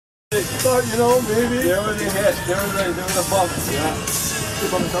thought, you know, maybe. There was a hit. There was a bump. Yeah.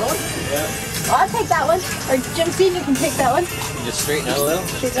 Keep on the dog? Yeah. Well, I'll take that one. Or Jim Senior can take that one. You just straighten out a little.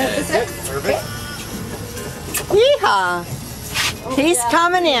 Straighten out this way. Perfect. Yeehaw! He's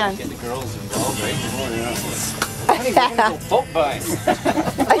coming in. Get the girls involved, right? Oh, yeah. Honey, we're gonna go boat buying.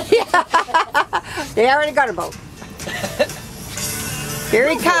 Yeah. They already got a boat. Here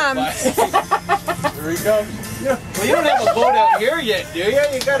he comes. Here he comes. Yeah. Well, you don't have a boat out here yet, do you?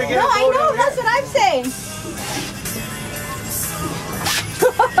 You gotta get No, a boat I know. out That's here. what I'm saying.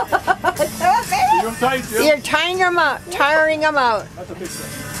 You're tight, Jim. You're tying him out, tiring him out. That's a big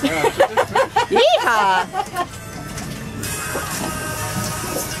thing. Yeah, Yeehaw!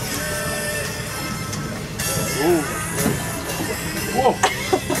 whoa.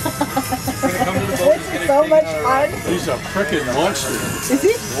 He's gonna come to the boat. This is so much fun. He's a frickin' monster. Is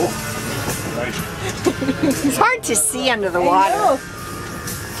he? Whoa. Nice. It's hard to see under the water. I know.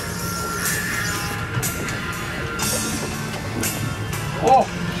 Oh,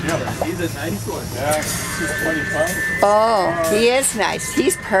 yeah. He's a nice one. Yeah, he's 20 pounds. Oh, he is nice.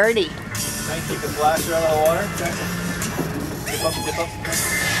 He's pretty. Try and keep the flasher out of the water. Dip up, dip up.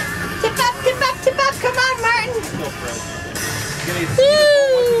 Tip up, tip up, tip up. Come on, Martin. Go for it. You're gonna see the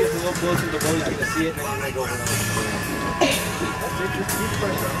boat. Once he gets a little closer to the boat, he's gonna see it, and then you're gonna go over the boat. That's it, just keep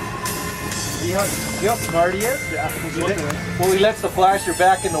pressure. See how smart he is? Yeah. Well, he lets the flasher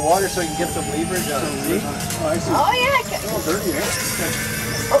back in the water so he can get some leverage on it. See? Oh, I see. Oh, yeah. Oh, dirty, eh?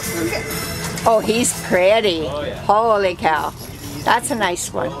 Oh, he's pretty. Oh, yeah. Holy cow. That's a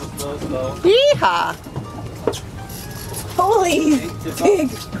nice one. Slow, slow, slow. Yeehaw! Holy pig.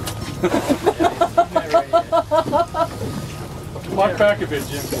 Walk back a bit,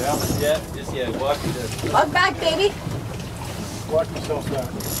 Jim. Yeah. Yeah, just walk to the. Walk back, baby. Walk yourself back.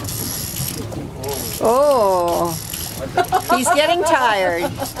 Oh, he's getting tired.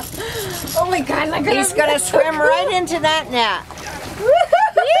 Oh my God, look at He's him. gonna swim right into that net.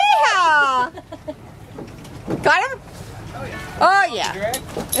 Yeehaw! Got him? Oh yeah.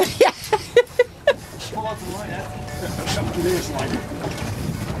 Yeah. Pull out the line. It is like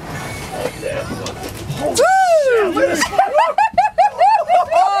Oh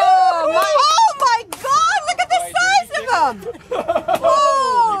my God! Look at the size of him!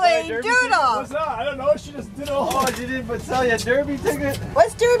 Holy doodle! What's that? I don't know. She just did all. Oh, she didn't but tell you. Derby took it.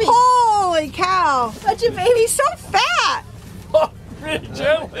 What's Derby? Holy cow! Such a baby. He's so fat! Pretty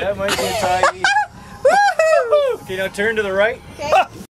gentle. That might be a tie. Woohoo! Okay, now turn to the right. Okay.